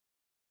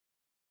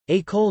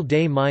École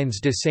des Mines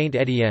de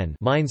Saint-Étienne,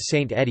 Mines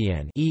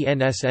Saint-Étienne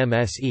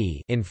 (ENSMSE)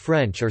 in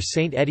French, or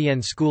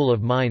Saint-Étienne School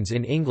of Mines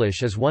in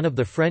English, is one of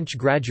the French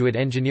graduate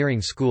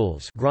engineering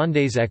schools,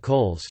 grandes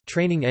écoles,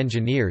 training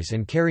engineers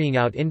and carrying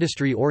out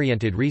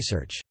industry-oriented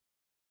research.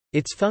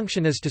 Its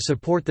function is to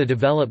support the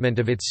development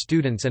of its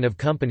students and of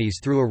companies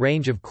through a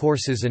range of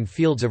courses and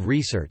fields of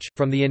research,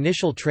 from the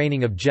initial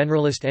training of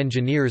generalist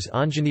engineers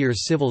ingénieurs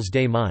civils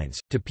des mines,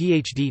 to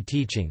PhD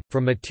teaching,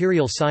 from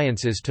material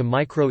sciences to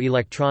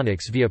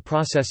microelectronics via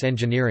process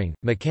engineering,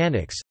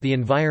 mechanics, the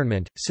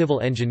environment,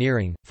 civil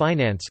engineering,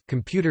 finance,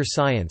 computer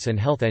science and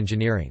health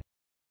engineering.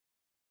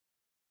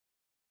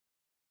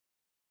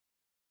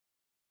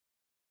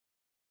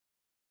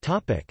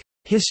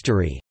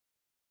 History.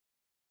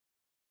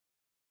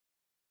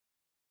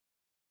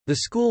 The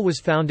school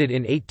was founded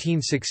in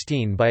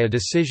 1816 by a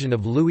decision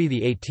of Louis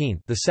XVIII,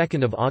 the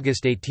 2nd of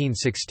August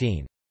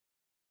 1816.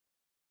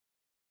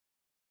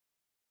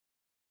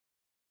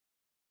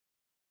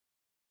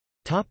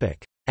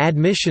 Topic: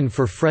 Admission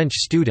for French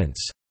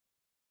students.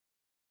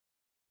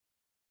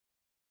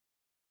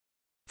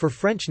 For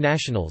French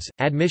nationals,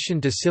 admission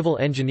to civil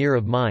engineer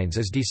of mines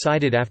is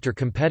decided after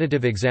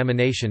competitive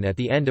examination at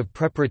the end of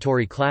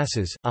preparatory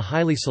classes, a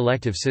highly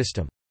selective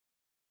system.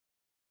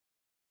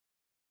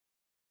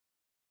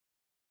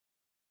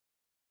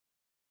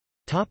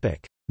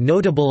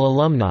 Notable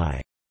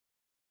alumni.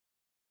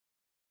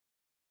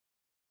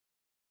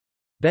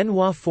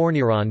 Benoît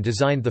Fourniron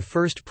designed the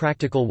first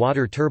practical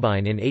water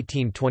turbine in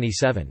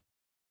 1827.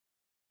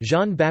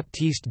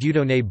 Jean-Baptiste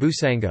Dieudonné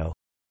Boussingault,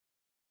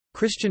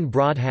 Christian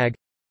Brodhag,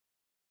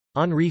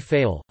 Henri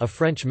Fayol, a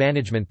French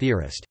management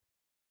theorist.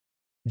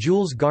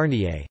 Jules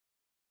Garnier,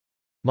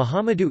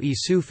 Mahamadou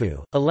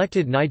Issoufou,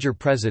 elected Niger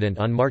president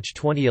on March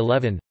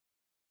 2011.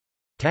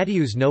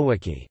 Tadeusz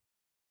Nowicki.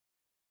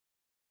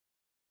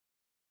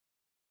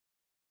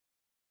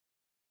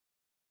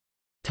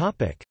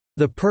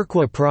 The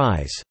puRkwa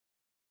Prize.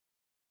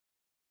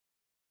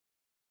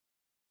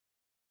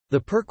 The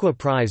puRkwa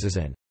Prize is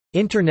an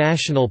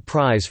international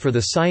prize for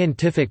the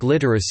scientific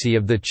literacy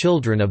of the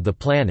children of the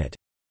planet,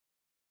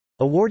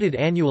 awarded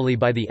annually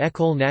by the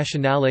École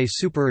Nationale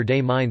Supérieure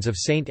des Mines of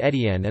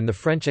Saint-Étienne and the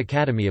French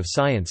Academy of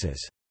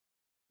Sciences.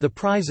 The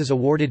prize is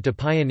awarded to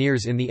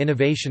pioneers in the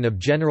innovation of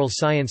general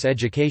science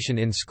education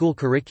in school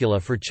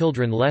curricula for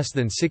children less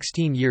than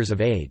 16 years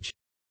of age.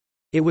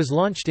 It was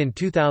launched in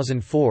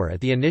 2004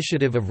 at the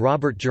initiative of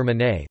Robert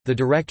Germanet, the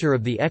director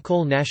of the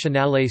École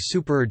Nationale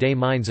Supérieure des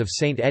Mines of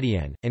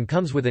Saint-Étienne, and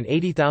comes with an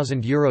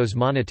 €80,000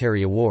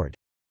 monetary award.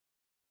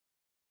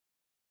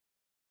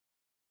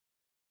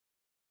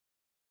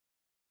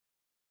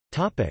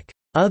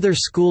 Other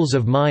schools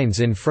of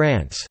mines in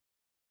France.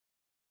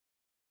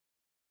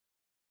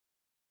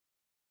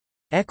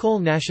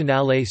 École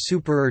Nationale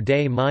Supérieure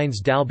des Mines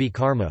d'Albi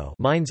Carmo,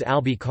 Mines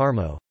Albi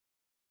Carmo.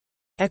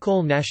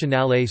 École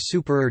Nationale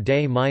Supérieure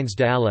des Mines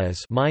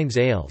d'Alès, Mines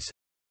Ales.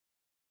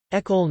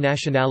 École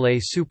Nationale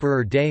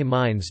Supérieure des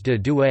Mines de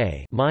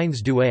Douai, Mines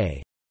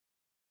Douai.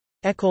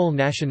 École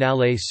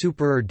Nationale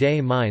Supérieure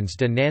des Mines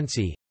de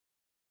Nancy.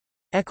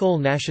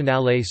 École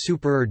Nationale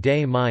Supérieure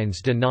des Mines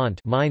de Nantes,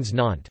 Mines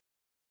Nantes.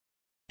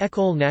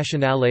 École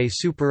Nationale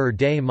Supérieure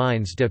des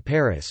Mines de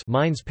Paris,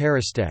 Mines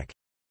Paristech.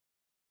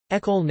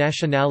 École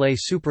Nationale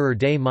Supérieure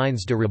des Mines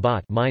de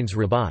Rabat, Mines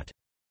Rabat.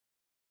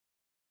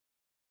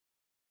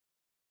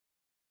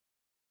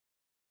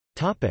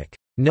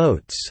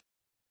 Notes.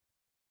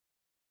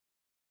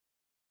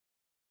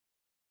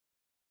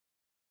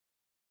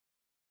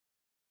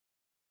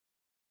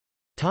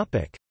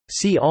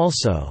 See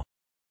also.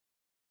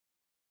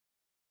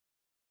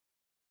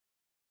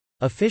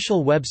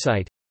 Official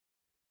website.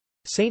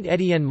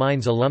 Saint-Étienne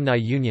Mines Alumni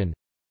Union.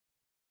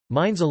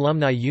 Mines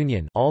Alumni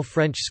Union, all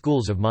French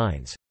schools of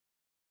mines.